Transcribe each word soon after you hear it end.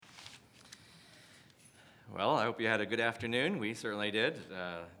Well, I hope you had a good afternoon. We certainly did.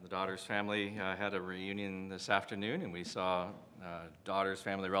 The daughter's family had a reunion this afternoon, and we saw daughter's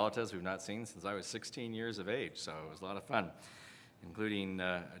family relatives we've not seen since I was 16 years of age, so it was a lot of fun, including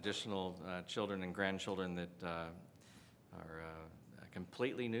additional children and grandchildren that are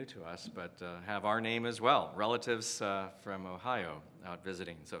completely new to us, but have our name as well, relatives from Ohio out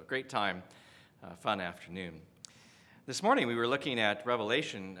visiting. So great time, fun afternoon. This morning we were looking at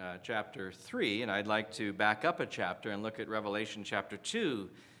Revelation chapter 3, and I'd like to back up a chapter and look at Revelation chapter 2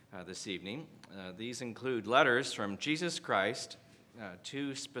 this evening. These include letters from Jesus Christ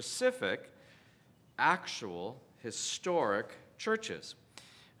to specific, actual, historic churches.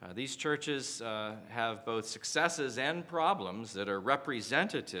 These churches have both successes and problems that are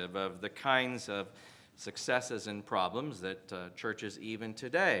representative of the kinds of successes and problems that churches even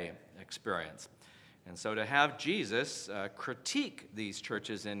today experience. And so to have Jesus critique these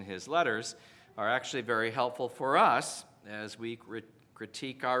churches in his letters are actually very helpful for us as we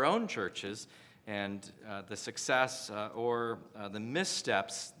critique our own churches and the success or the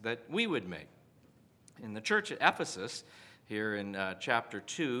missteps that we would make. In the church at Ephesus, here in chapter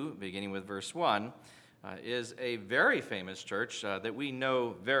 2, beginning with verse 1, is a very famous church that we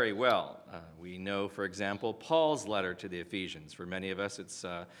know very well. We know, for example, Paul's letter to the Ephesians. For many of us, it's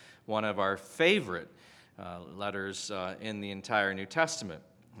one of our favorite letters in the entire New Testament,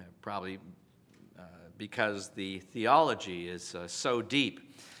 probably because the theology is so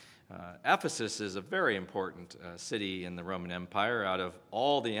deep. Ephesus is a very important city in the Roman Empire. Out of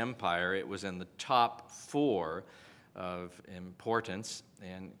all the empire, it was in the top 4 of importance,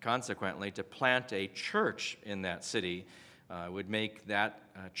 and consequently, to plant a church in that city would make that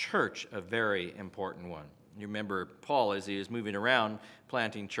church a very important one. You remember Paul, as he was moving around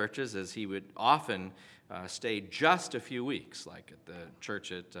planting churches, as he would often stay just a few weeks, like at the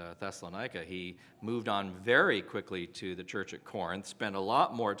church at Thessalonica. He moved on very quickly to the church at Corinth, spent a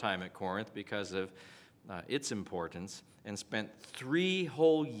lot more time at Corinth because of its importance, and spent 3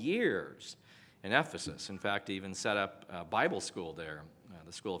 whole years in Ephesus. In fact, he even set up a Bible school there,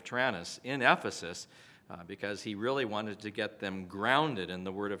 the School of Tyrannus, in Ephesus, because he really wanted to get them grounded in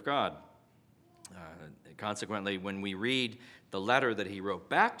the Word of God. Consequently, when we read the letter that he wrote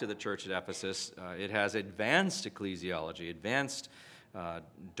back to the church at Ephesus, it has advanced ecclesiology, advanced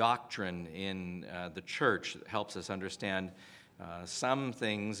doctrine in the church that helps us understand some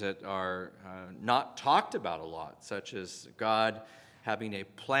things that are not talked about a lot, such as God having a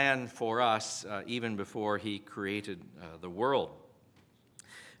plan for us even before he created the world.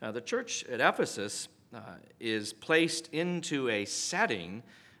 The church at Ephesus is placed into a setting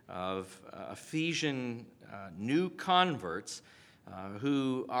of Ephesian new converts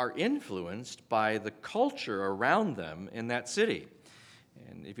who are influenced by the culture around them in that city.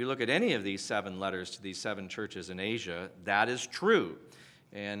 And if you look at any of these 7 letters to these 7 churches in Asia, that is true.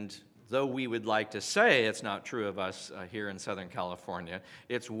 And though we would like to say it's not true of us here in Southern California,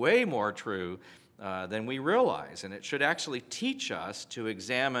 it's way more true than we realize. And it should actually teach us to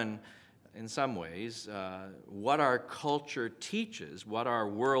examine, in some ways, what our culture teaches, what our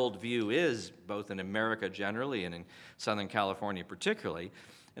worldview is, both in America generally and in Southern California particularly,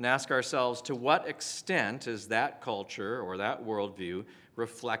 and ask ourselves, to what extent is that culture or that worldview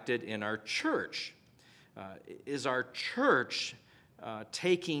reflected in our church? Is our church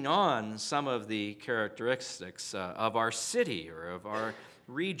taking on some of the characteristics of our city or of our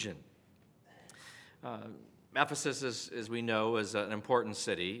region? Ephesus, as we know, is an important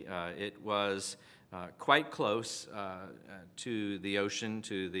city. It was quite close to the ocean,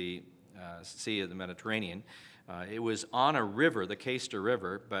 to the Sea of the Mediterranean. It was on a river, the Cayster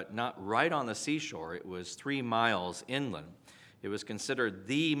River, but not right on the seashore. It was 3 miles inland. It was considered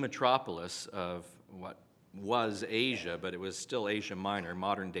the metropolis of what was Asia, but it was still Asia Minor,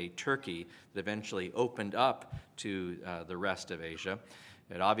 modern-day Turkey, that eventually opened up to the rest of Asia.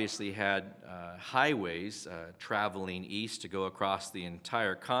 It obviously had highways traveling east to go across the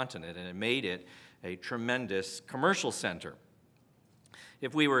entire continent, and it made it a tremendous commercial center.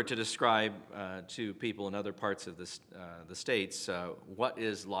 If we were to describe to people in other parts of the states what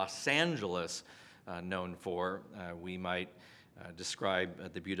is Los Angeles known for, we might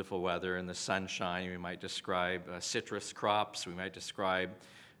describe the beautiful weather and the sunshine. We might describe citrus crops. We might describe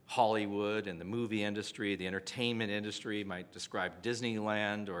Hollywood and the movie industry, the entertainment industry. We might describe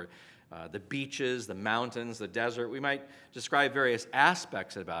Disneyland or the beaches, the mountains, the desert. We might describe various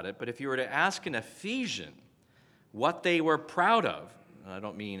aspects about it. But if you were to ask an Ephesian what they were proud of, and I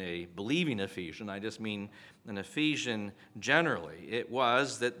don't mean a believing Ephesian, I just mean an Ephesian generally, it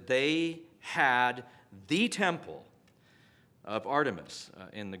was that they had the temple of Artemis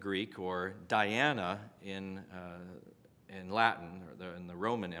in the Greek, or Diana in Latin, or in the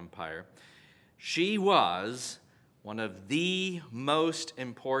Roman Empire. She was one of the most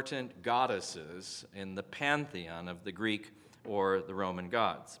important goddesses in the pantheon of the Greek or the Roman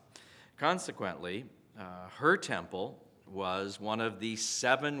gods. Consequently, her temple was one of the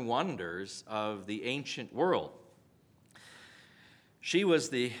 7 wonders of the ancient world. She was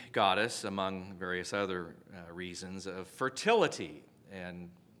the goddess, among various other reasons, of fertility.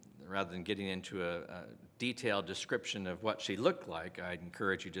 And rather than getting into a detailed description of what she looked like, I'd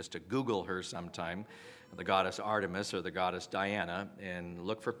encourage you just to Google her sometime, the goddess Artemis or the goddess Diana, and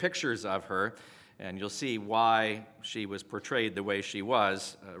look for pictures of her, and you'll see why she was portrayed the way she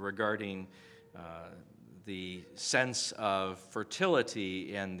was regarding the sense of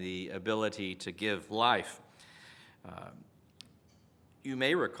fertility and the ability to give life. You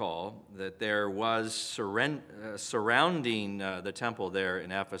may recall that there was surrounding the temple there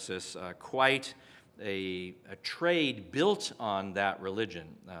in Ephesus quite a trade built on that religion.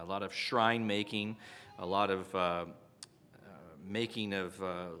 A lot of shrine making, a lot of making of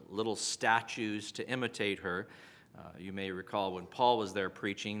little statues to imitate her. You may recall when Paul was there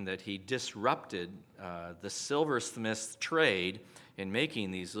preaching that he disrupted the silversmith's trade in making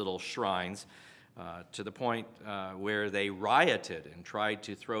these little shrines, to the point where they rioted and tried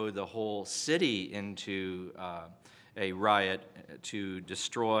to throw the whole city into a riot to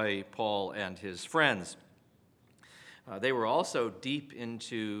destroy Paul and his friends. They were also deep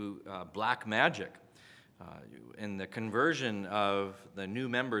into black magic. In the conversion of the new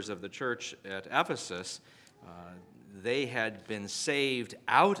members of the church at Ephesus, they had been saved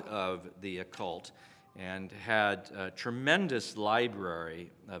out of the occult and had a tremendous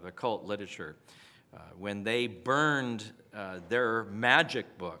library of occult literature. When they burned their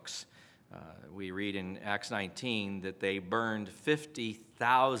magic books, we read in Acts 19 that they burned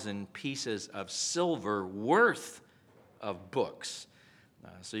 50,000 pieces of silver worth of books.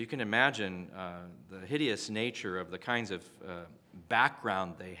 So you can imagine the hideous nature of the kinds of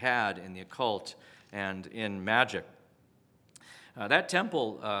background they had in the occult and in magic. That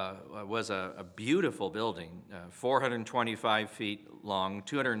temple was a beautiful building, 425 feet long,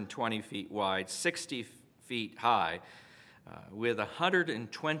 220 feet wide, 60 feet high, with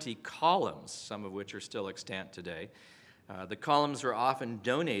 120 columns, some of which are still extant today. The columns were often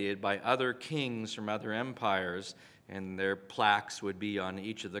donated by other kings from other empires, and their plaques would be on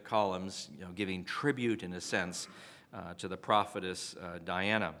each of the columns, giving tribute, in a sense, to the prophetess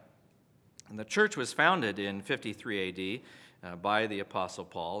Diana. And the church was founded in 53 A.D., by the Apostle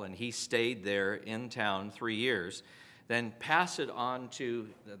Paul, and he stayed there in town 3 years, then passed it on to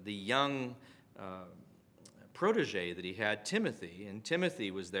the young protege that he had, Timothy, and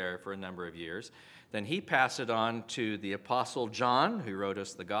Timothy was there for a number of years. Then he passed it on to the Apostle John, who wrote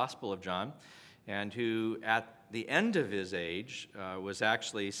us the Gospel of John, and who, at the end of his age, was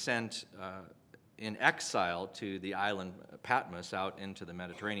actually sent in exile to the island Patmos out into the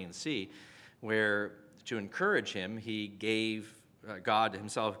Mediterranean Sea, where, to encourage him, God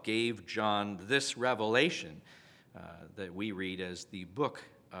himself gave John this revelation that we read as the book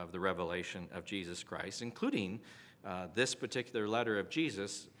of the revelation of Jesus Christ, including this particular letter of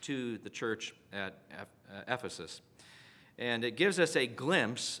Jesus to the church at Ephesus. And it gives us a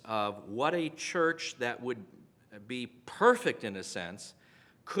glimpse of what a church that would be perfect, in a sense,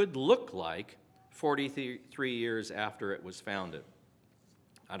 could look like 43 years after it was founded.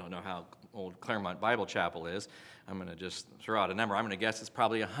 I don't know how old Claremont Bible Chapel is. I'm going to just throw out a number. I'm going to guess it's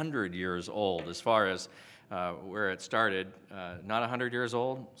probably 100 years old as far as where it started. Not 100 years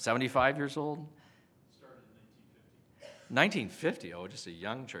old, 75 years old? It started in 1950. 1950, oh, just a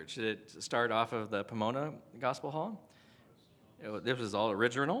young church. Did it start off of the Pomona Gospel Hall? This was all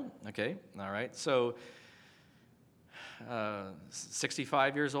original? Okay, all right. So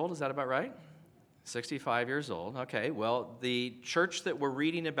 65 years old, is that about right? 65 years old. Okay, well, the church that we're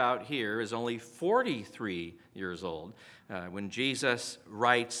reading about here is only 43 years old when Jesus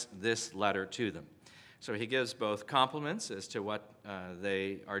writes this letter to them. So he gives both compliments as to what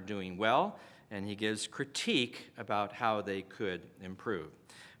they are doing well, and he gives critique about how they could improve.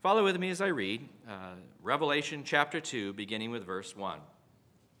 Follow with me as I read Revelation chapter 2, beginning with verse 1.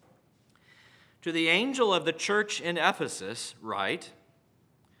 To the angel of the church in Ephesus write,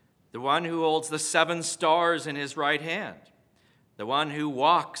 the one who holds the 7 stars in his right hand, the one who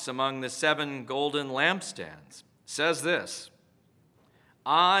walks among the 7 golden lampstands, says this,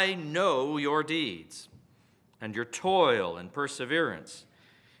 I know your deeds, and your toil and perseverance,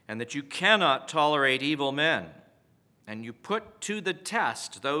 and that you cannot tolerate evil men, and you put to the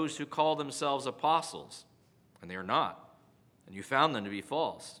test those who call themselves apostles, and they are not, and you found them to be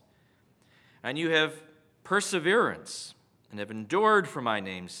false. And you have perseverance, and have endured for my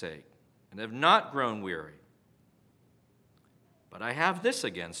name's sake, and have not grown weary. But I have this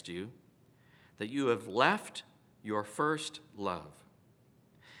against you, that you have left your first love.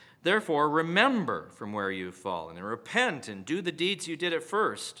 Therefore, remember from where you've fallen, and repent and do the deeds you did at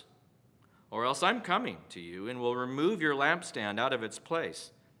first. Or else I'm coming to you and will remove your lampstand out of its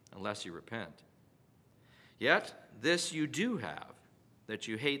place, unless you repent. Yet this you do have, that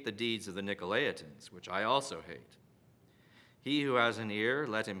you hate the deeds of the Nicolaitans, which I also hate. He who has an ear,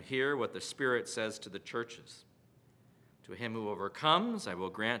 let him hear what the Spirit says to the churches. To him who overcomes, I will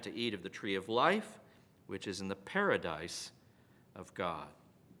grant to eat of the tree of life, which is in the paradise of God.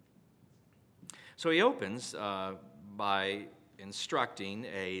 So he opens by instructing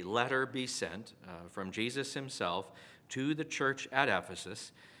a letter be sent from Jesus himself to the church at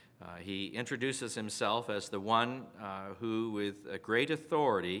Ephesus. He introduces himself as the one who, with a great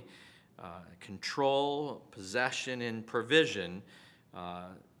authority, control, possession, and provision,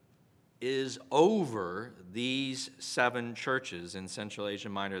 is over these 7 churches in Central Asia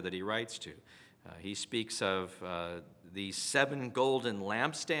Minor that he writes to. He speaks of these 7 golden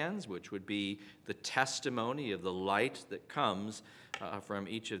lampstands, which would be the testimony of the light that comes from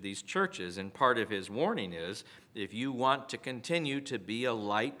each of these churches. And part of his warning is, if you want to continue to be a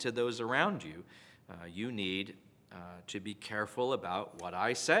light to those around you, you need to be careful about what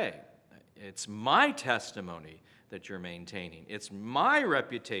I say. It's my testimony that you're maintaining. It's my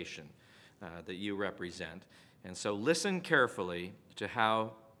reputation that you represent. And so listen carefully to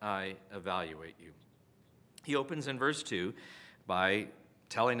how I evaluate you. He opens in verse 2 by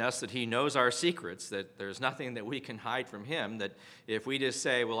telling us that he knows our secrets, that there's nothing that we can hide from him, that if we just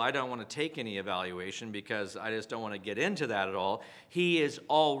say, well, I don't want to take any evaluation because I just don't want to get into that at all, he is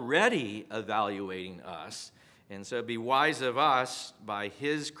already evaluating us. And so it'd be wise of us, by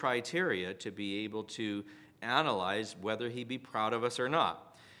his criteria, to be able to analyze whether he be proud of us or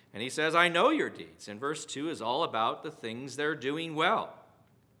not. And he says, I know your deeds. And verse 2 is all about the things they're doing well.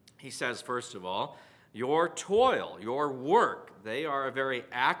 He says, first of all, your toil, your work. They are a very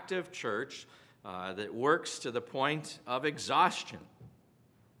active church that works to the point of exhaustion.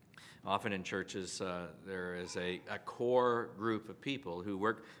 Often in churches, there is a core group of people who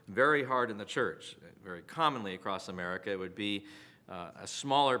work very hard in the church. Very commonly across America, it would be a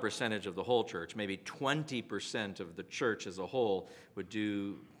smaller percentage of the whole church. Maybe 20% of the church as a whole would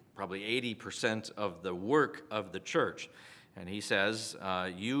do probably 80% of the work of the church. And he says,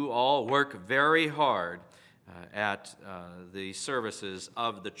 you all work very hard at the services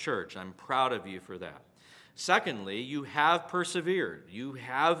of the church. I'm proud of you for that. Secondly, you have persevered. You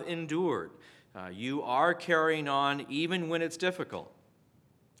have endured. You are carrying on even when it's difficult.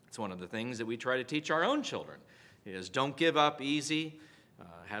 It's one of the things that we try to teach our own children, is don't give up easy,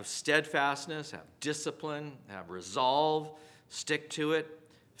 have steadfastness, have discipline, have resolve, stick to it,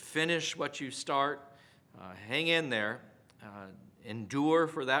 finish what you start, hang in there. Endure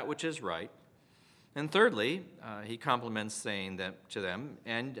for that which is right. And thirdly, he compliments saying that to them,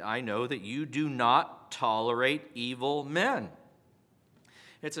 and I know that you do not tolerate evil men.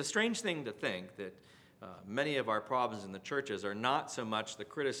 It's a strange thing to think that many of our problems in the churches are not so much the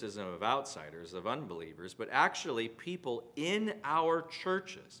criticism of outsiders, of unbelievers, but actually people in our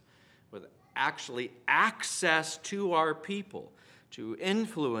churches with actually access to our people to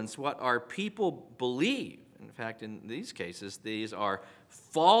influence what our people believe. In fact, in these cases, these are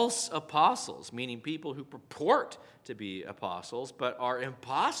false apostles, meaning people who purport to be apostles but are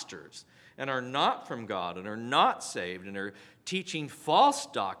imposters and are not from God and are not saved and are teaching false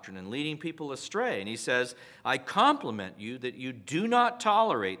doctrine and leading people astray. And he says, I compliment you that you do not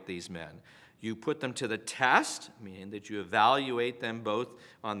tolerate these men. You put them to the test, meaning that you evaluate them both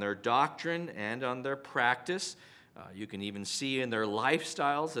on their doctrine and on their practice. You can even see in their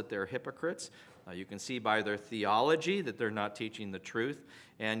lifestyles that they're hypocrites. You can see by their theology that they're not teaching the truth,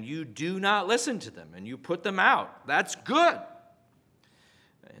 and you do not listen to them, and you put them out. That's good.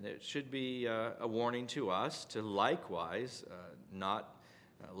 And it should be a warning to us to likewise not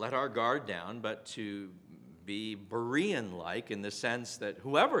let our guard down, but to be Berean-like in the sense that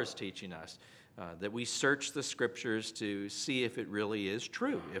whoever is teaching us, that we search the Scriptures to see if it really is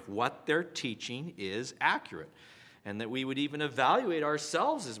true, if what they're teaching is accurate. And that we would even evaluate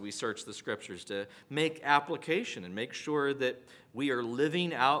ourselves as we search the Scriptures to make application and make sure that we are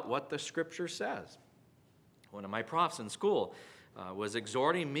living out what the Scripture says. One of my profs in school was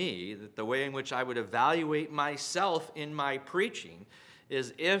exhorting me that the way in which I would evaluate myself in my preaching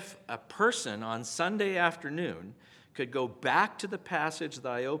is if a person on Sunday afternoon could go back to the passage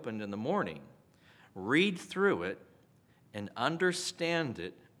that I opened in the morning, read through it, and understand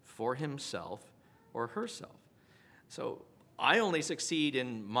it for himself or herself. So I only succeed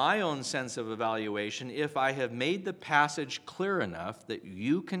in my own sense of evaluation if I have made the passage clear enough that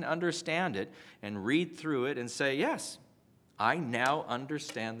you can understand it and read through it and say, yes, I now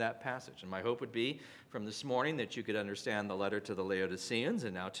understand that passage. And my hope would be from this morning that you could understand the letter to the Laodiceans,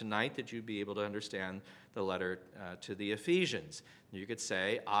 and now tonight that you'd be able to understand the letter to the Ephesians. You could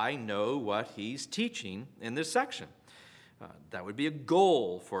say, I know what he's teaching in this section. That would be a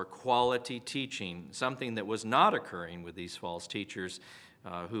goal for quality teaching, something that was not occurring with these false teachers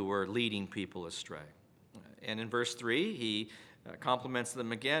who were leading people astray. And in verse 3, he compliments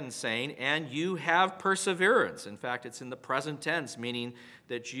them again, saying, and you have perseverance. In fact, it's in the present tense, meaning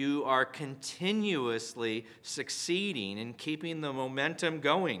that you are continuously succeeding in keeping the momentum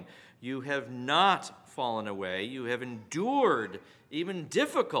going. You have not fallen away. You have endured even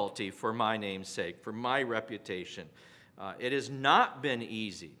difficulty for my name's sake, for my reputation. It has not been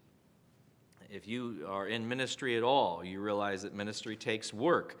easy. If you are in ministry at all, you realize that ministry takes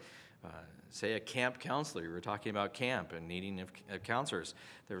work. Say a camp counselor, we were talking about camp and needing of counselors.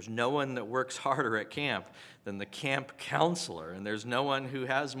 There's no one that works harder at camp than the camp counselor, and there's no one who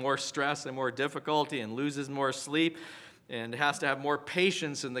has more stress and more difficulty and loses more sleep and has to have more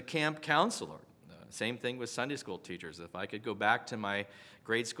patience than the camp counselor. Same thing with Sunday school teachers. If I could go back to my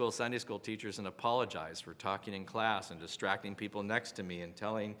grade school Sunday school teachers and apologize for talking in class and distracting people next to me and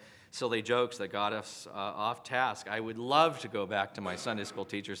telling silly jokes that got us off task, I would love to go back to my Sunday school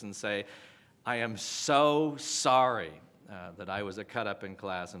teachers and say, I am so sorry that I was a cut-up in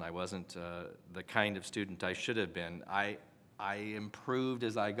class and I wasn't the kind of student I should have been. I improved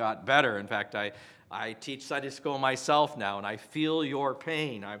as I got better. In fact, I teach Sunday school myself now, and I feel your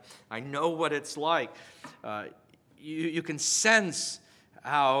pain. I know what it's like. You can sense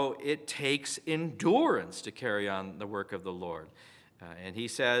how it takes endurance to carry on the work of the Lord. And he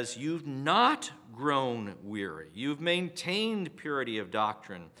says, you've not grown weary. You've maintained purity of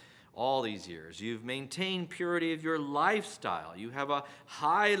doctrine all these years. You've maintained purity of your lifestyle. You have a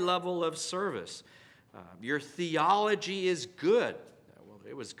high level of service. Your theology is good. Well,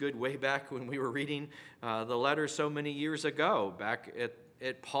 it was good way back when we were reading the letter so many years ago, back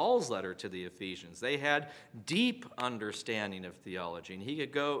at Paul's letter to the Ephesians. They had deep understanding of theology, and he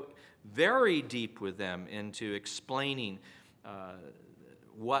could go very deep with them into explaining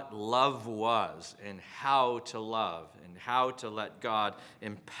what love was and how to love and how to let God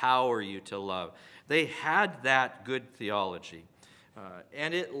empower you to love. They had that good theology.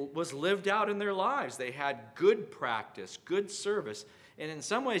 And it was lived out in their lives. They had good practice, good service. And in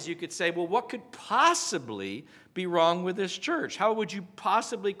some ways you could say, well, what could possibly be wrong with this church? How would you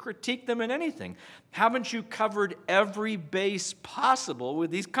possibly critique them in anything? Haven't you covered every base possible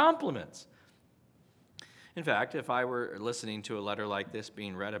with these compliments? In fact, if I were listening to a letter like this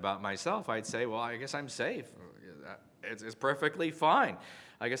being read about myself, I'd say, well, I guess I'm safe. It's perfectly fine.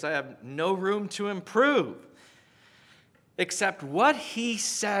 I guess I have no room to improve. Except what he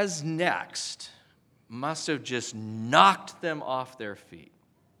says next must have just knocked them off their feet.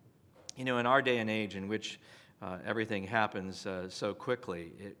 You know, in our day and age in which everything happens so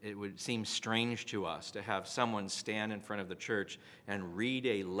quickly, it would seem strange to us to have someone stand in front of the church and read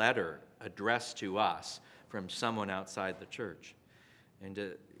a letter addressed to us from someone outside the church. And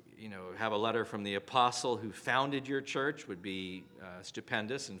to have a letter from the apostle who founded your church would be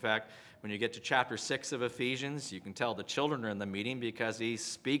stupendous. In fact, when you get to chapter 6 of Ephesians, you can tell the children are in the meeting because he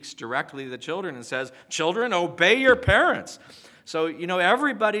speaks directly to the children and says, children, obey your parents. So,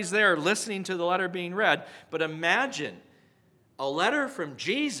 everybody's there listening to the letter being read. But imagine a letter from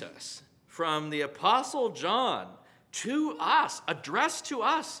Jesus, from the apostle John, to us, addressed to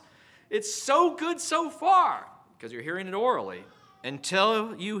us. It's so good so far, because you're hearing it orally,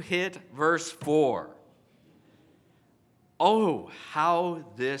 until you hit verse 4. Oh, how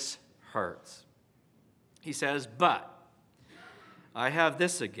this hurts. He says, but I have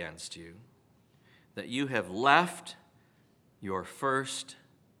this against you, that you have left your first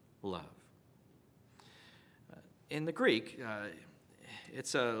love. In the Greek,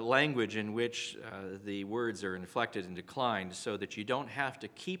 it's a language in which the words are inflected and declined so that you don't have to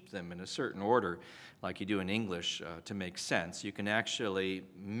keep them in a certain order like you do in English to make sense. You can actually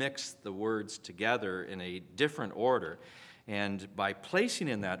mix the words together in a different order. And by placing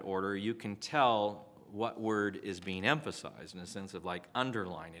in that order, you can tell what word is being emphasized in a sense of like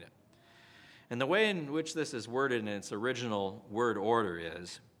underlining it. And the way in which this is worded in its original word order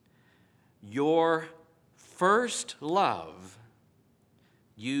is, your first love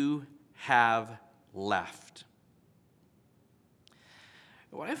you have left.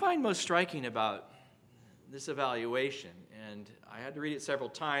 What I find most striking about this evaluation and I had to read it several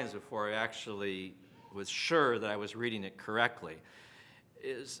times before I actually was sure that I was reading it correctly,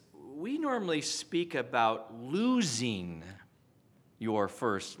 is we normally speak about losing your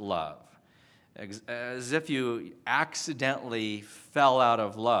first love, as if you accidentally fell out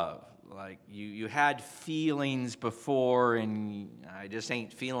of love. Like you had feelings before and I just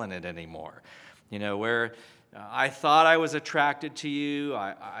ain't feeling it anymore. You know, where I thought I was attracted to you,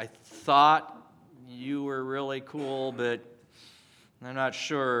 I thought you were really cool, but I'm not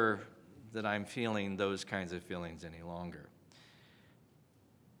sure that I'm feeling those kinds of feelings any longer.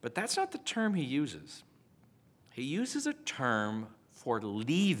 But that's not the term he uses. He uses a term for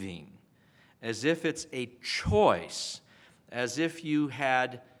leaving, as if it's a choice, as if you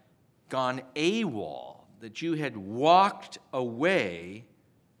had gone AWOL, that you had walked away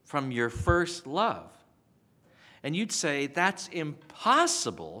from your first love. And you'd say that's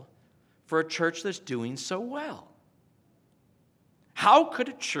impossible for a church that's doing so well. How could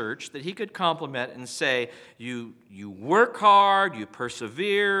a church that he could compliment and say, you work hard, you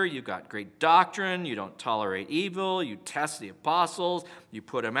persevere, you got great doctrine, you don't tolerate evil, you test the apostles, you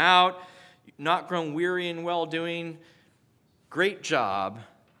put them out, not grown weary in well-doing, great job,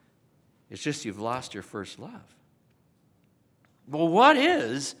 it's just you've lost your first love. Well, what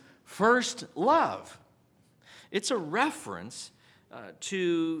is first love? It's a reference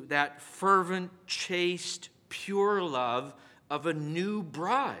to that fervent, chaste, pure love of a new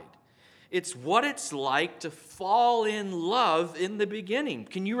bride. It's what it's like to fall in love in the beginning.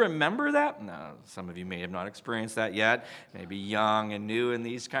 Can you remember that? No, some of you may have not experienced that yet. Maybe young and new in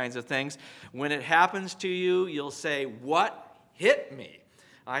these kinds of things. When it happens to you, you'll say, "What hit me?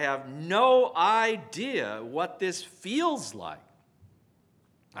 I have no idea what this feels like."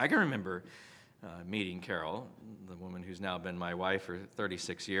 I can remember meeting Carol, the woman who's now been my wife for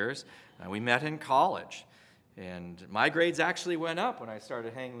 36 years. We met in college. And my grades actually went up when I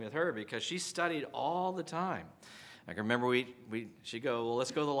started hanging with her because she studied all the time. I can remember she'd go, "Well,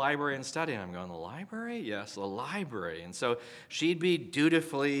 let's go to the library and study." And I'm going, "The library?" "Yes, the library." And so she'd be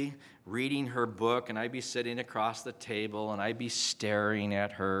dutifully reading her book, and I'd be sitting across the table, and I'd be staring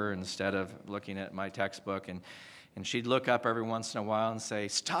at her instead of looking at my textbook. And she'd look up every once in a while and say,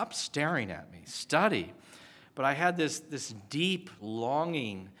 "Stop staring at me, study." But I had this deep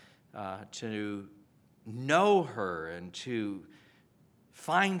longing to know her and to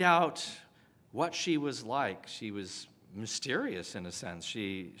find out what she was like. She was mysterious in a sense.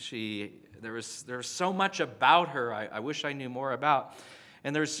 There was so much about her I wish I knew more about.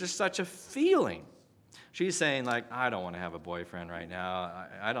 And there's just such a feeling. She's saying, like, "I don't want to have a boyfriend right now.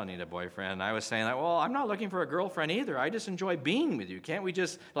 I don't need a boyfriend." And I was saying, like, "Well, I'm not looking for a girlfriend either. I just enjoy being with you. Can't we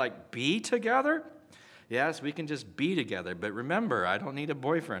just, be together?" "Yes, we can just be together. But remember, I don't need a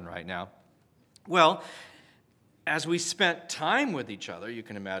boyfriend right now." Well, as we spent time with each other, you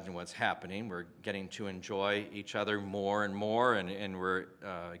can imagine what's happening. We're getting to enjoy each other more and more, and we're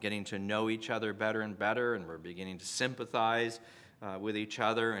getting to know each other better and better, and we're beginning to sympathize with each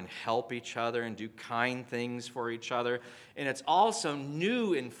other and help each other and do kind things for each other. And it's also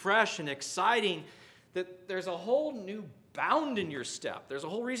new and fresh and exciting that there's a whole new bound in your step. There's a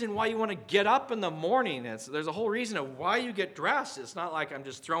whole reason why you want to get up in the morning. There's a whole reason of why you get dressed. It's not like I'm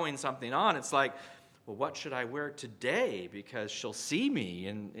just throwing something on. It's like, well, what should I wear today? Because she'll see me,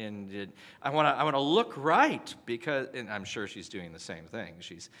 and I want to look right. Because, and I'm sure she's doing the same thing.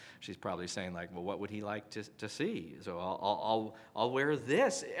 She's probably saying, like, well, what would he like to see? So I'll wear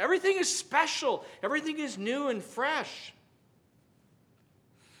this. Everything is special. Everything is new and fresh.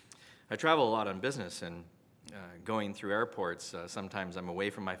 I travel a lot on business, and going through airports, sometimes I'm away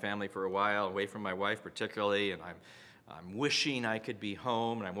from my family for a while, away from my wife particularly, and I'm wishing I could be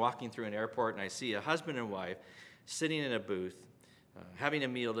home, and I'm walking through an airport, and I see a husband and wife sitting in a booth, having a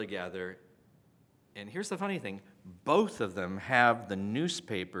meal together, and here's the funny thing, both of them have the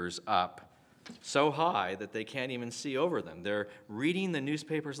newspapers up so high that they can't even see over them. They're reading the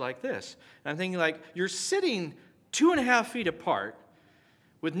newspapers like this. And I'm thinking, like, you're sitting 2.5 feet apart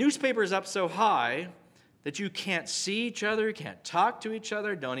with newspapers up so high that you can't see each other, can't talk to each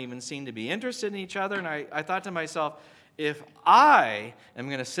other, don't even seem to be interested in each other. And I thought to myself, if I am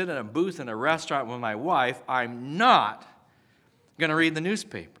going to sit in a booth in a restaurant with my wife, I'm not going to read the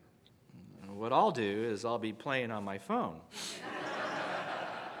newspaper. What I'll do is I'll be playing on my phone.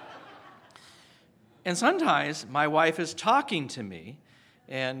 And sometimes my wife is talking to me,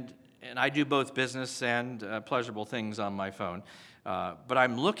 and I do both business and pleasurable things on my phone, but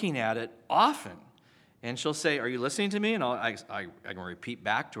I'm looking at it often. And she'll say, "Are you listening to me?" And I can repeat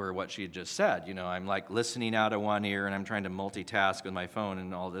back to her what she had just said. You know, I'm like listening out of one ear, and I'm trying to multitask with my phone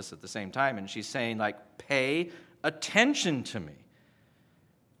and all this at the same time. And she's saying, like, "Pay attention to me.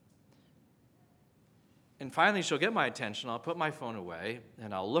 And finally, she'll get my attention. I'll put my phone away,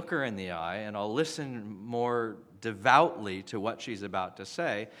 and I'll look her in the eye, and I'll listen more devoutly to what she's about to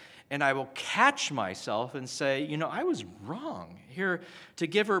say. And I will catch myself and say, I was wrong here to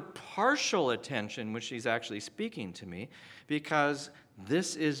give her partial attention when she's actually speaking to me, because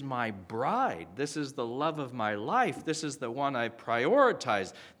this is my bride. This is the love of my life. This is the one I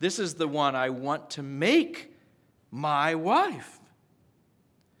prioritize. This is the one I want to make my wife.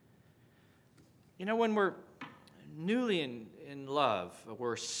 When we're newly in love,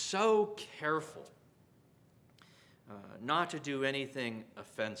 we're so careful not to do anything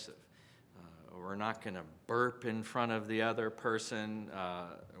offensive. We're not going to burp in front of the other person.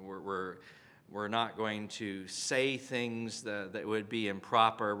 We're not going to say things that would be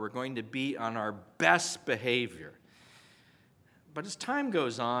improper. We're going to be on our best behavior. But as time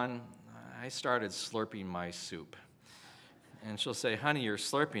goes on, I started slurping my soup. And she'll say, honey, you're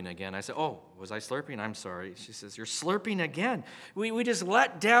slurping again. I say, oh, was I slurping? I'm sorry. She says, you're slurping again. We just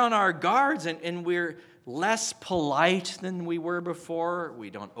let down our guards, and we're less polite than we were before.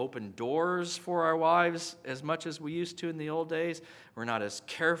 We don't open doors for our wives as much as we used to in the old days. We're not as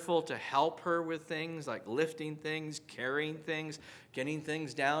careful to help her with things like lifting things, carrying things, getting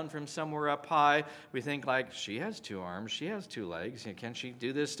things down from somewhere up high. We think like, she has 2 arms, she has 2 legs. Can she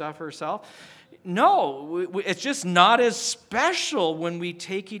do this stuff herself? No, it's just not as special when we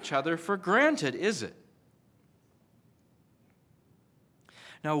take each other for granted, is it?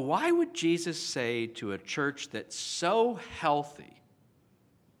 Now, why would Jesus say to a church that's so healthy,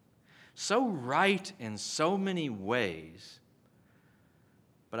 so right in so many ways,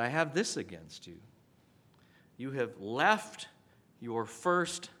 but I have this against you? You have left your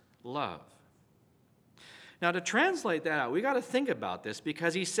first love. Now, to translate that out, we got to think about this,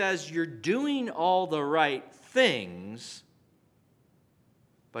 because he says you're doing all the right things,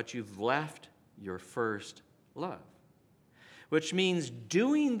 but you've left your first love. Which means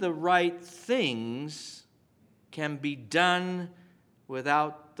doing the right things can be done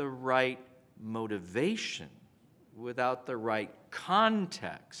without the right motivation, without the right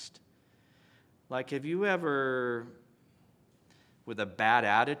context. Like, have you ever, with a bad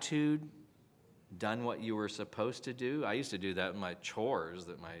attitude, done what you were supposed to do? I used to do that in my chores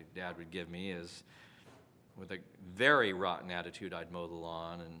that my dad would give me. With a very rotten attitude, I'd mow the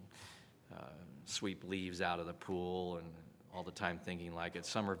lawn and sweep leaves out of the pool, and all the time thinking like it's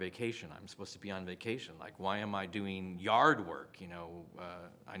summer vacation. I'm supposed to be on vacation. Like, why am I doing yard work?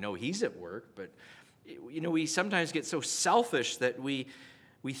 I know he's at work, but we sometimes get so selfish that we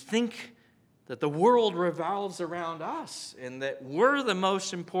think that the world revolves around us and that we're the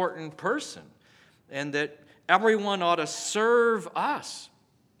most important person and that everyone ought to serve us.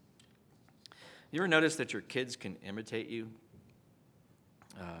 You ever notice that your kids can imitate you?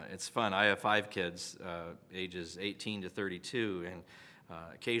 It's fun. I have 5 kids, ages 18 to 32, and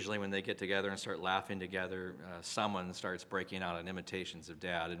occasionally when they get together and start laughing together, someone starts breaking out in imitations of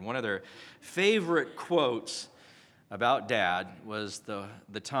Dad. And one of their favorite quotes about Dad was the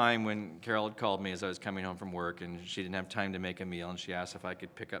time when Carol had called me as I was coming home from work, and she didn't have time to make a meal, and she asked if I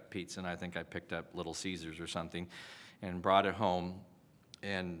could pick up pizza, and I think I picked up Little Caesars or something and brought it home.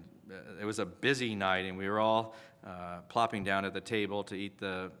 And it was a busy night, and we were all plopping down at the table to eat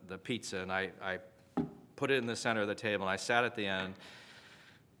the pizza, and I put it in the center of the table, and I sat at the end,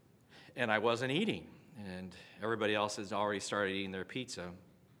 and I wasn't eating, and everybody else has already started eating their pizza.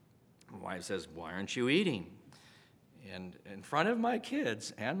 My wife says, "Why aren't you eating?" And in front of my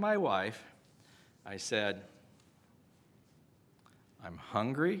kids and my wife, I said, "I'm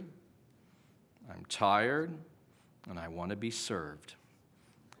hungry, I'm tired, and I want to be served."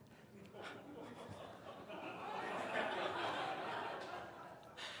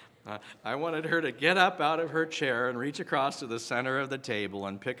 I wanted her to get up out of her chair and reach across to the center of the table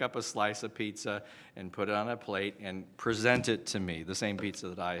and pick up a slice of pizza and put it on a plate and present it to me, the same pizza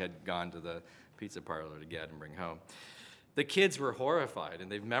that I had gone to the pizza parlor to get and bring home. The kids were horrified,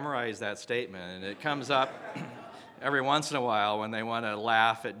 and they've memorized that statement, and it comes up every once in a while when they want to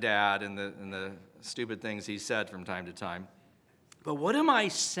laugh at Dad and the stupid things he said from time to time. But what am I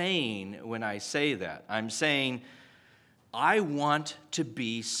saying when I say that? I'm saying, I want to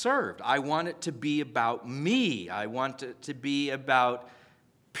be served. I want it to be about me. I want it to be about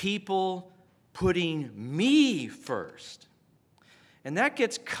people putting me first. And that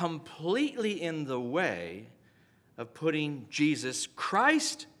gets completely in the way of putting Jesus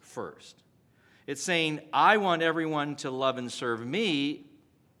Christ first. It's saying, I want everyone to love and serve me.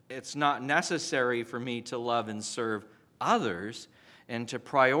 It's not necessary for me to love and serve others. and to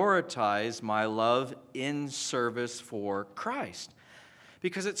prioritize my love in service for Christ.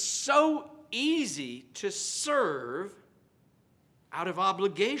 Because it's so easy to serve out of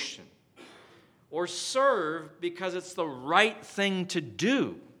obligation or serve because it's the right thing to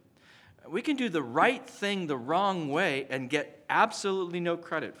do. We can do the right thing the wrong way and get absolutely no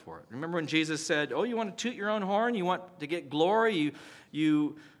credit for it. Remember when Jesus said, oh, you want to toot your own horn? You want to get glory?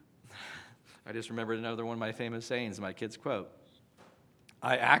 I just remembered another one of my famous sayings, my kids quote.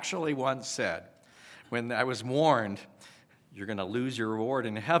 I actually once said, when I was warned, you're going to lose your reward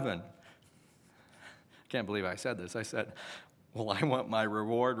in heaven. I can't believe I said this. I said, well, I want my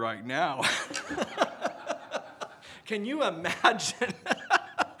reward right now. Can you imagine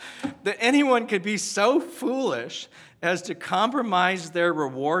that anyone could be so foolish as to compromise their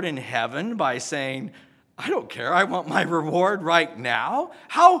reward in heaven by saying, I don't care, I want my reward right now?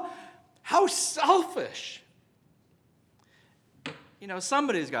 How selfish. You know,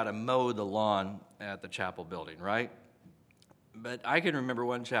 somebody's got to mow the lawn at the chapel building, right? But I can remember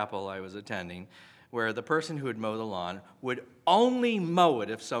one chapel I was attending where the person who would mow the lawn would only mow it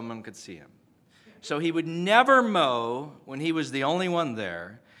if someone could see him. So he would never mow when he was the only one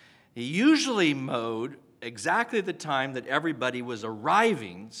there. He usually mowed exactly at the time that everybody was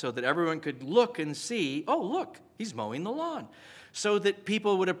arriving so that everyone could look and see, oh, look, he's mowing the lawn. So that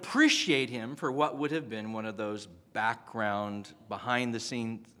people would appreciate him for what would have been one of those background,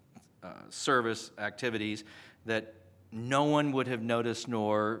 behind-the-scenes service activities that no one would have noticed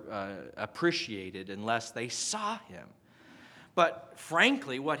nor appreciated unless they saw him. But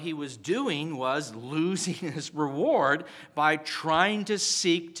frankly, what he was doing was losing his reward by trying to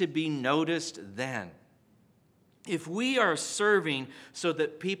seek to be noticed then. If we are serving so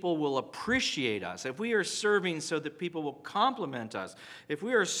that people will appreciate us, if we are serving so that people will compliment us, if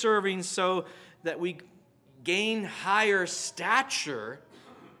we are serving so that we gain higher stature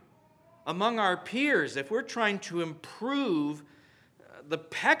among our peers, if we're trying to improve the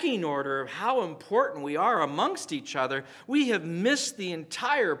pecking order of how important we are amongst each other, we have missed the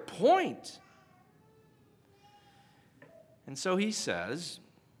entire point. And so he says,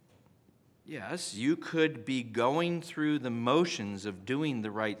 yes, you could be going through the motions of doing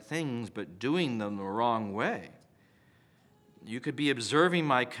the right things, but doing them the wrong way. You could be observing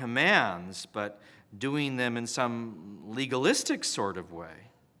my commands, but doing them in some legalistic sort of way.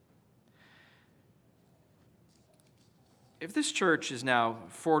 If this church is now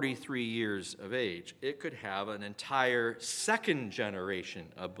 43 years of age, it could have an entire second generation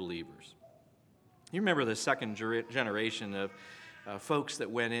of believers. You remember the second generation of folks that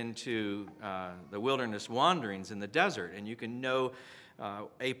went into the wilderness wanderings in the desert, and you can know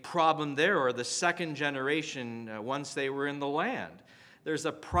a problem there, or the second generation once they were in the land. There's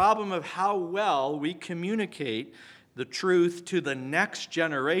a problem of how well we communicate the truth to the next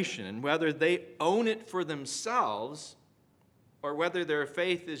generation, and whether they own it for themselves or whether their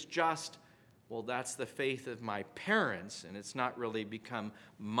faith is just, well, that's the faith of my parents, and it's not really become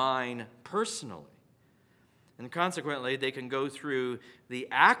mine personally. And consequently, they can go through the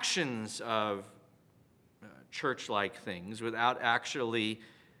actions of church-like things without actually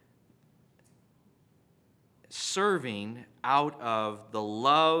serving out of the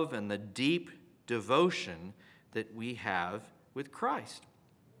love and the deep devotion that we have with Christ.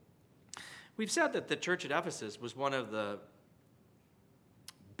 We've said that the church at Ephesus was one of the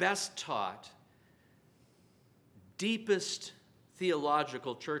best taught, deepest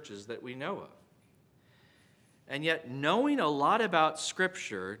theological churches that we know of. And yet, knowing a lot about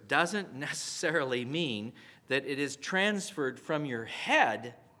Scripture doesn't necessarily mean that it is transferred from your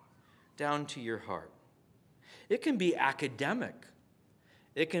head down to your heart. It can be academic.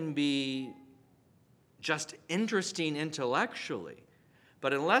 It can be just interesting intellectually.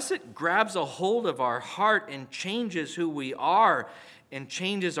 But unless it grabs a hold of our heart and changes who we are and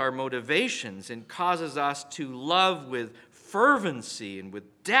changes our motivations and causes us to love with fervency and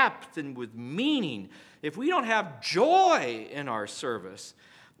with depth and with meaning, if we don't have joy in our service,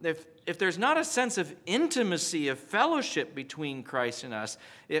 if there's not a sense of intimacy, of fellowship between Christ and us,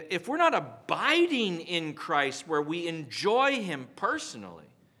 if we're not abiding in Christ where we enjoy Him personally,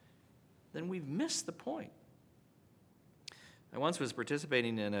 then we've missed the point. I once was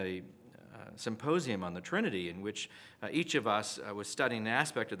participating in a symposium on the Trinity in which each of us was studying an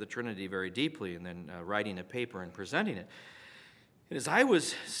aspect of the Trinity very deeply and then writing a paper and presenting it. And as I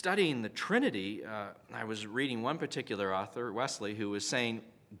was studying the Trinity, I was reading one particular author, Wesley, who was saying,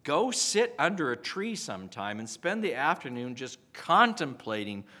 go sit under a tree sometime and spend the afternoon just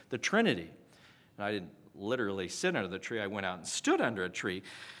contemplating the Trinity. And I didn't literally sit under the tree. I went out and stood under a tree.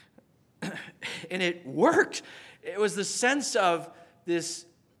 And it worked. It was the sense of this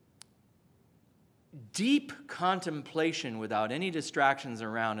deep contemplation without any distractions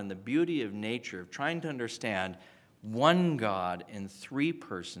around and the beauty of nature, of trying to understand one God in three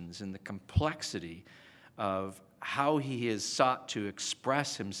persons and the complexity of how he has sought to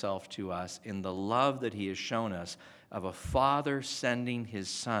express himself to us in the love that he has shown us of a father sending his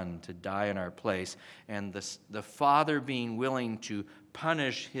son to die in our place, and the father being willing to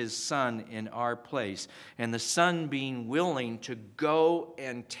punish his son in our place, and the son being willing to go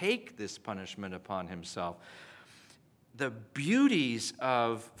and take this punishment upon himself. The beauties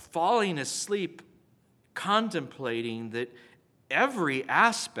of falling asleep contemplating that every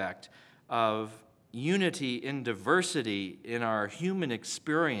aspect of unity in diversity in our human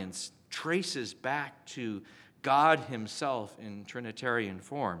experience traces back to God himself in Trinitarian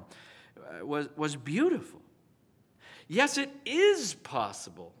form was beautiful. Yes, it is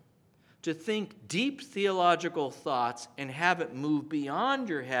possible to think deep theological thoughts and have it move beyond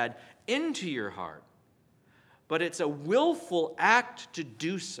your head into your heart, but it's a willful act to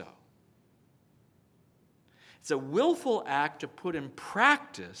do so. It's a willful act to put in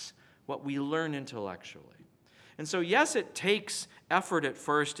practice what we learn intellectually. And so, yes, it takes effort at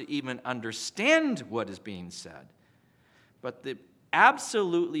first to even understand what is being said, but the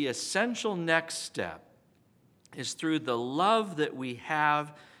absolutely essential next step is through the love that we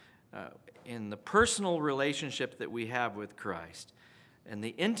have in the personal relationship that we have with Christ and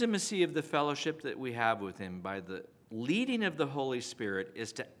the intimacy of the fellowship that we have with him by the leading of the Holy Spirit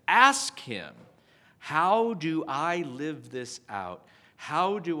is to ask him, how do I live this out?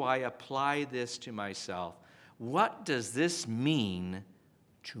 How do I apply this to myself? What does this mean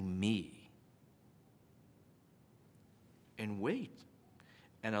to me? And wait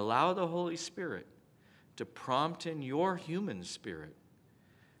and allow the Holy Spirit to prompt in your human spirit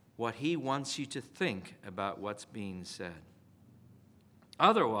what he wants you to think about what's being said.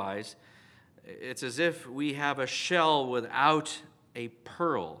 Otherwise, it's as if we have a shell without a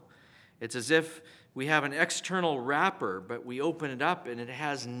pearl. It's as if we have an external wrapper, but we open it up and it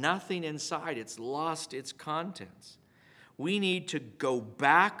has nothing inside. It's lost its contents. We need to go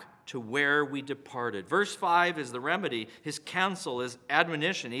back to where we departed. Verse 5 is the remedy. His counsel, his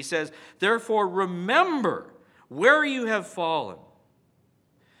admonition. He says, therefore remember where you have fallen.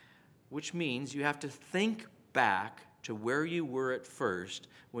 Which means you have to think back to where you were at first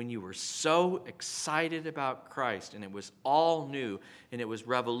when you were so excited about Christ and it was all new and it was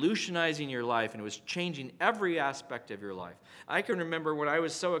revolutionizing your life and it was changing every aspect of your life. I can remember when I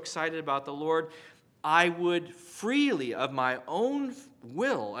was so excited about the Lord, I would freely, of my own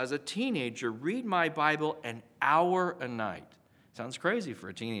will as a teenager, read my Bible an hour a night. Sounds crazy for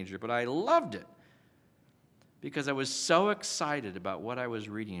a teenager, but I loved it because I was so excited about what I was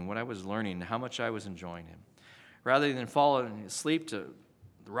reading and what I was learning and how much I was enjoying him. Rather than falling asleep to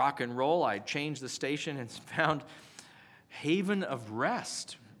rock and roll, I changed the station and found Haven of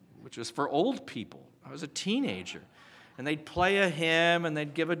Rest, which was for old people. I was a teenager. And they'd play a hymn and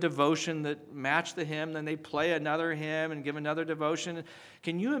they'd give a devotion that matched the hymn. Then they'd play another hymn and give another devotion.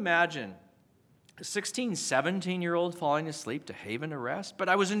 Can you imagine a 16, 17-year-old falling asleep to Haven of Rest? But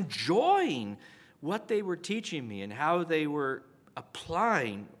I was enjoying what they were teaching me and how they were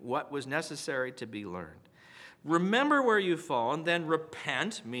applying what was necessary to be learned. Remember where you've fallen, then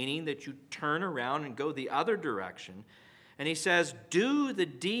repent, meaning that you turn around and go the other direction. And he says, do the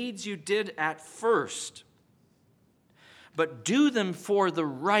deeds you did at first, but do them for the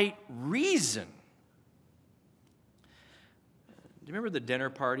right reason. Do you remember the dinner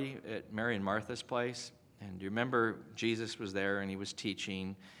party at Mary and Martha's place? And do you remember Jesus was there and he was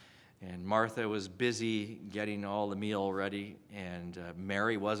teaching? And Martha was busy getting all the meal ready, and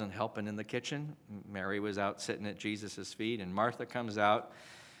Mary wasn't helping in the kitchen. Mary was out sitting at Jesus' feet, and Martha comes out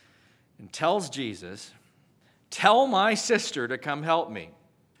and tells Jesus, tell my sister to come help me.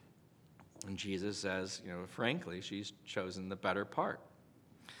 And Jesus says, frankly, she's chosen the better part.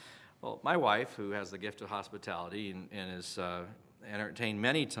 Well, my wife, who has the gift of hospitality and is entertained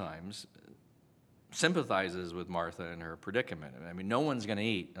many times, sympathizes with Martha in her predicament. I mean, no one's going to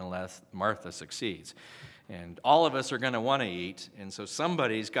eat unless Martha succeeds. And all of us are going to want to eat, and so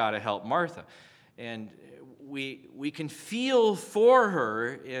somebody's got to help Martha. And we can feel for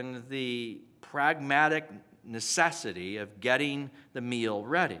her in the pragmatic necessity of getting the meal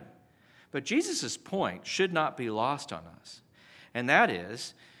ready. But Jesus' point should not be lost on us, and that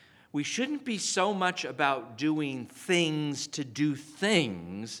is, we shouldn't be so much about doing things to do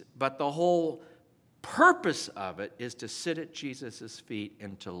things, but the whole purpose of it is to sit at Jesus' feet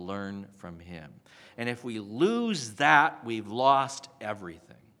and to learn from him. And if we lose that, we've lost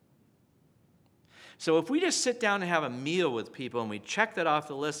everything. So if we just sit down and have a meal with people and we check that off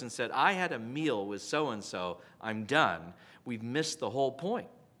the list and said, I had a meal with so-and-so, I'm done, we've missed the whole point.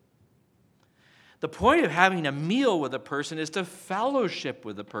 The point of having a meal with a person is to fellowship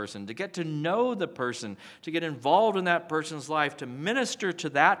with the person, to get to know the person, to get involved in that person's life, to minister to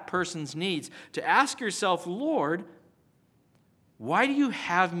that person's needs, to ask yourself, Lord, why do you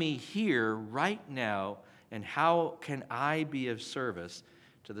have me here right now, and how can I be of service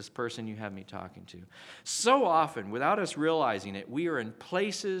to this person you have me talking to? So often, without us realizing it, we are in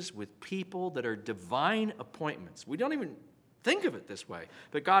places with people that are divine appointments. We don't even think of it this way,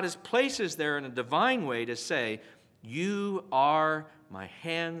 but God has placed us there in a divine way to say, you are my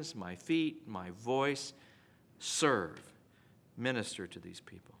hands, my feet, my voice. Serve, minister to these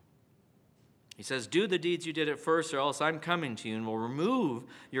people. He says, do the deeds you did at first, or else I'm coming to you and will remove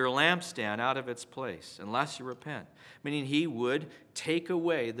your lampstand out of its place, unless you repent. Meaning he would take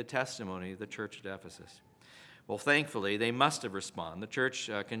away the testimony of the church at Ephesus. Well, thankfully, they must have responded. The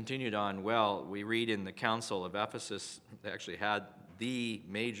church continued on well. We read in the Council of Ephesus, they actually had the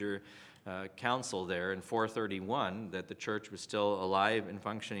major council there in 431, that the church was still alive and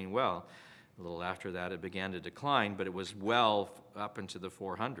functioning well. A little after that, it began to decline, but it was well up into the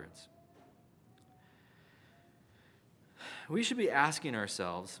 400s. We should be asking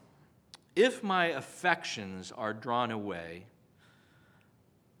ourselves, if my affections are drawn away,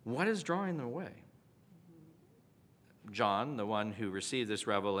 what is drawing them away? John, the one who received this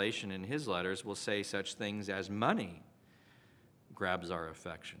revelation in his letters, will say such things as money grabs our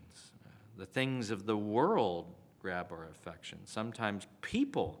affections. The things of the world grab our affections. Sometimes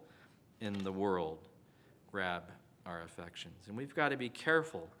people in the world grab our affections. And we've got to be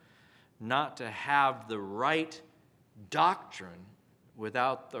careful not to have the right doctrine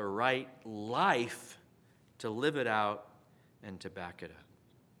without the right life to live it out and to back it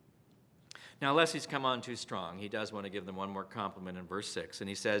up. Now, lest he's come on too strong, he does want to give them one more compliment in verse 6. And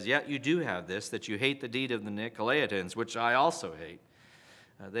he says, yet you do have this, that you hate the deed of the Nicolaitans, which I also hate.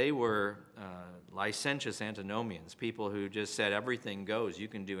 They were licentious antinomians, people who just said everything goes, you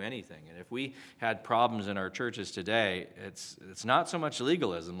can do anything. And if we had problems in our churches today, it's not so much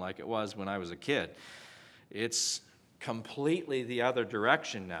legalism like it was when I was a kid. It's completely the other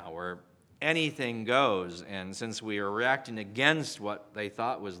direction now, where anything goes. And since we are reacting against what they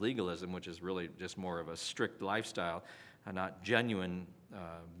thought was legalism, which is really just more of a strict lifestyle, not genuine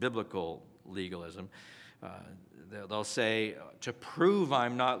biblical legalism, they'll say, to prove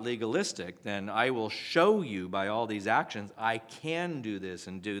I'm not legalistic, then I will show you by all these actions I can do this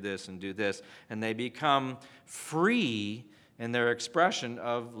and do this and do this. And they become free in their expression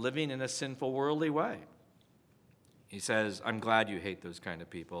of living in a sinful, worldly way. He says, I'm glad you hate those kind of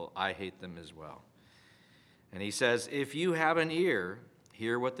people. I hate them as well. And he says, if you have an ear,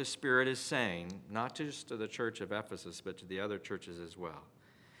 hear what the Spirit is saying, not just to the church of Ephesus, but to the other churches as well.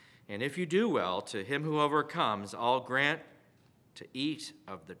 And if you do well, to him who overcomes, I'll grant to eat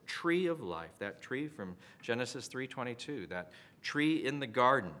of the tree of life, that tree from Genesis 3:22, that tree in the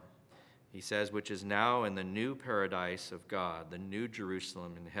garden, he says, which is now in the new paradise of God, the new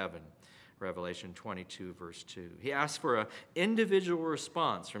Jerusalem in heaven. Revelation 22, verse 2. He asks for an individual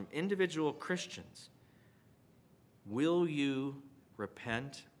response from individual Christians. Will you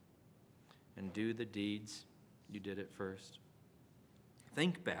repent and do the deeds you did at first?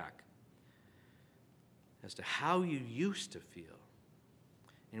 Think back as to how you used to feel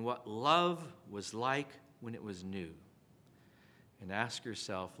and what love was like when it was new. And ask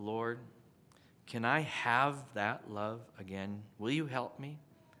yourself, Lord, can I have that love again? Will you help me?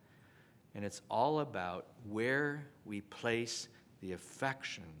 And it's all about where we place the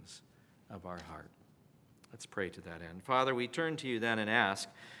affections of our heart. Let's pray to that end. Father, we turn to you then and ask,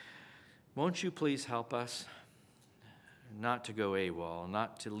 won't you please help us not to go AWOL,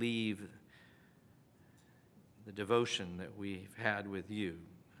 not to leave the devotion that we've had with you,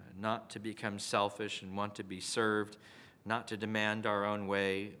 not to become selfish and want to be served, not to demand our own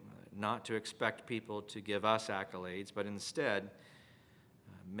way, not to expect people to give us accolades, but instead,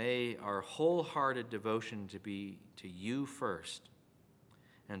 may our wholehearted devotion to be to you first,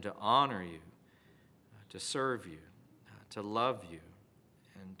 and to honor you, to serve you, to love you,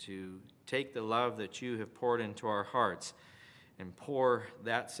 and to take the love that you have poured into our hearts and pour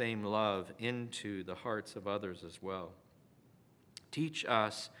that same love into the hearts of others as well. Teach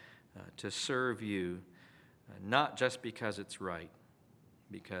us to serve you, not just because it's right,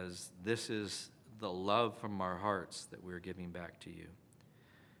 because this is the love from our hearts that we're giving back to you.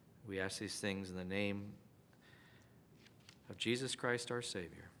 We ask these things in the name of Jesus Christ, our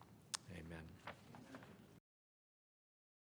Savior. Amen.